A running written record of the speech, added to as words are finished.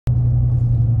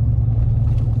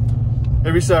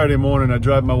Every Saturday morning, I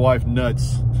drive my wife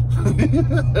nuts.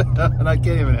 And I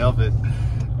can't even help it.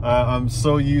 I'm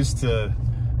so used to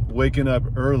waking up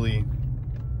early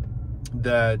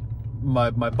that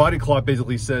my body clock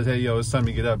basically says, hey, yo, it's time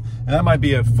to get up. And that might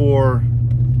be at 4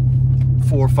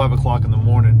 or 5 o'clock in the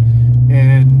morning.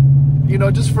 And, you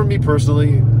know, just for me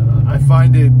personally, I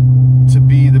find it to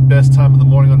be the best time of the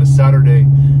morning on a Saturday.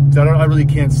 I really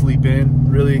can't sleep in,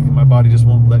 really. My body just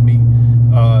won't let me.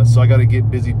 So I got to get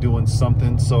busy doing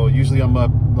something. So usually I'm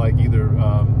up like either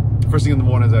first thing in the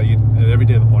morning, every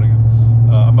day in the morning,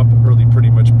 I'm up early pretty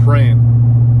much praying.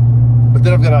 But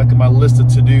then I've got my list of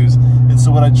to-dos. And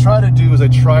so what I try to do is I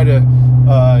try to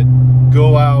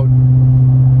go out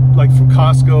like from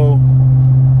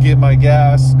Costco, get my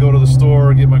gas, go to the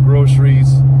store, get my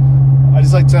groceries. I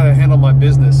just like to handle my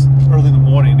business early in the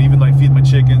morning, even like feed my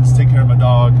chickens, take care of my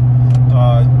dog,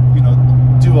 you know,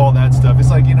 do all that stuff. It's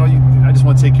like, you know, I just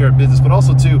want to take care of business, but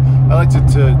also too, I like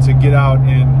to get out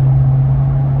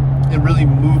and really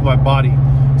move my body.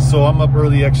 So I'm up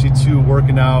early actually too,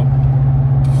 working out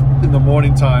in the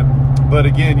morning time. But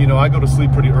again, you know, I go to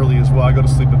sleep pretty early as well. I go to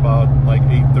sleep about like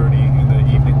 8:30 in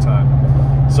the evening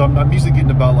time. So I'm usually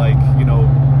getting about like, you know,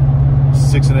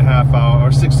 6.5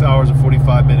 hours, or 6 hours and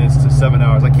 45 minutes to 7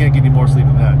 hours. I can't get any more sleep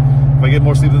than that. If I get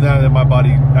more sleep than that, then my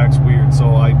body acts weird.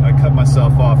 So I cut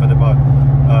myself off at about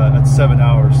at 7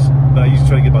 hours, but I usually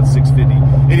try to get about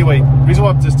 6:50. Anyway, the reason why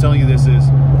I'm just telling you this is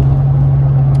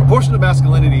a portion of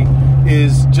masculinity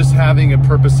is just having a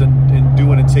purpose and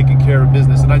doing and taking care of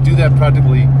business. And I do that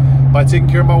practically by taking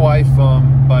care of my wife,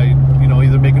 by, you know,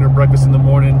 either making her breakfast in the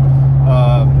morning,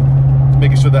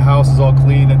 making sure the house is all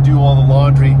clean, and do all the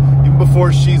laundry. Even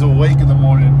before she's awake in the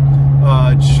morning,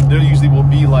 there usually will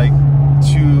be like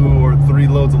 2 or 3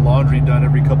 loads of laundry done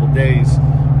every couple days.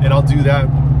 And I'll do that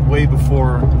way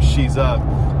before she's up.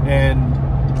 And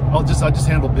I just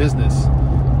handle business.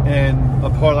 And a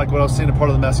part, like what I was saying, a part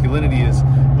of the masculinity is,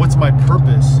 what's my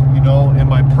purpose, you know? And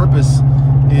my purpose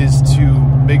is to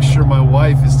make sure my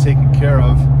wife is taken care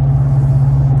of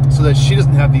so that she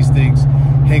doesn't have these things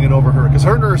hanging over her. Because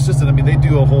her and her assistant, I mean, they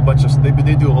do a whole bunch of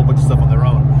stuff on their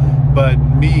own. But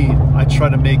me, I try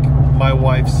to make my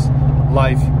wife's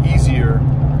life easier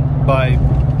by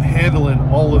handling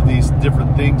all of these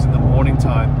different things in the morning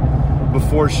time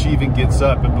before she even gets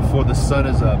up and before the sun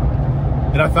is up.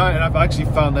 And I've actually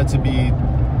found that to be,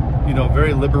 you know,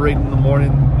 very liberating in the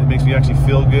morning. It makes me actually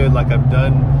feel good, like I've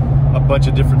done a bunch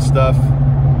of different stuff.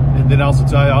 And then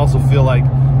I also feel like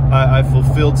I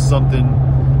fulfilled something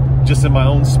just in my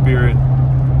own spirit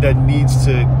that needs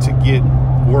to get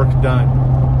work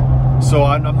done. So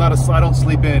I don't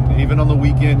sleep in, even on the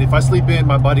weekend. If I sleep in,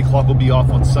 my body clock will be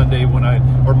off on Sunday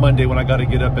or Monday when I got to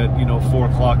get up at, you know, 4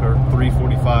 o'clock or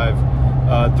 3:45.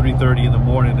 3:30 in the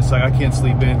morning. It's like I can't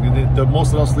sleep in. The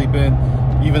most that I'll sleep in,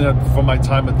 even from my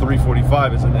time at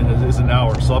 3:45, is an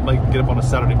hour. So I might get up on a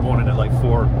Saturday morning at like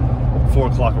 4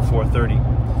 o'clock or 4:30.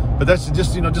 But that's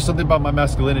just, you know, just something about my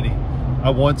masculinity. I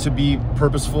want to be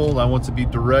purposeful. I want to be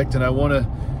direct, and I want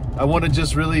to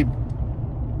just really,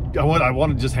 I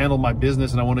want to just handle my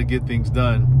business, and I want to get things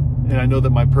done. And I know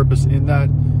that my purpose in that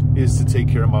is to take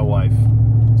care of my wife.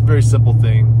 It's a very simple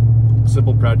thing,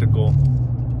 simple, practical.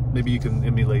 Maybe you can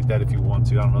emulate that if you want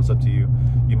to. I don't know, it's up to you.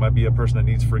 You might be a person that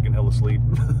needs freaking hell of sleep.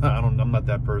 I'm not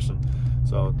that person.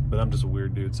 So, but I'm just a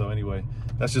weird dude. So anyway,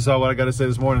 that's just what I got to say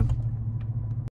this morning.